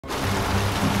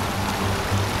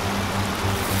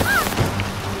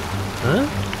Huh?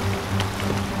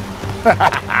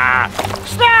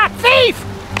 Stop! Thief!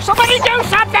 Somebody do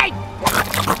something!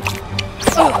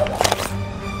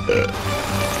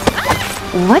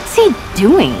 What's he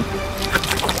doing?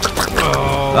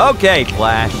 Okay,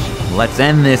 Flash. Let's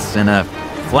end this in a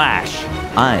flash.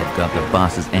 I've got the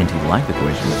boss's anti-life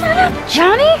equation. Shut up,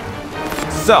 Johnny!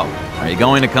 So, are you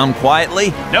going to come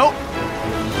quietly? Nope.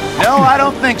 No, I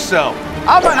don't think so.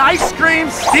 I'm an ice cream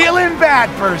stealing bad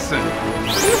person.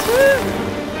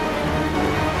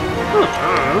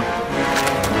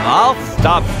 I'll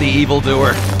stop the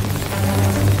evildoer.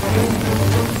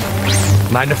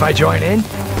 Mind if I join in?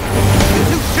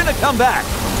 You should have come back.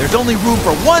 There's only room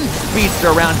for one speedster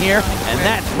around here, and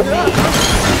that's me.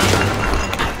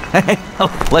 Hey,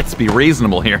 let's be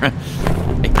reasonable here.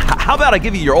 Hey, how about I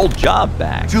give you your old job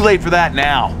back? Too late for that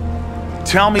now.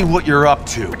 Tell me what you're up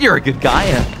to. You're a good guy.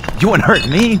 You wouldn't hurt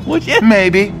me, would you?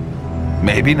 Maybe.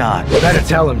 Maybe not. Better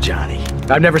tell him, Johnny.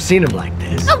 I've never seen him like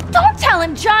this. Oh, don't tell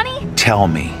him, Johnny! Tell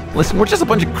me. Listen, we're just a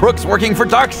bunch of crooks working for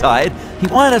Darkseid. He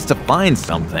wanted us to find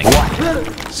something.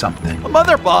 What? Something. A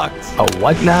mother box. A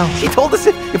what now? He told us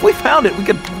if we found it, we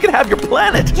could have your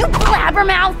planet. You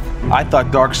blabbermouth! I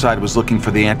thought Darkseid was looking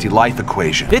for the anti-life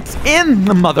equation. It's in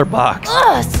the mother box.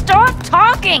 Ugh, stop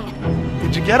talking!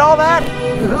 Did you get all that?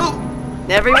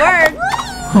 Every word.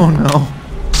 Oh no.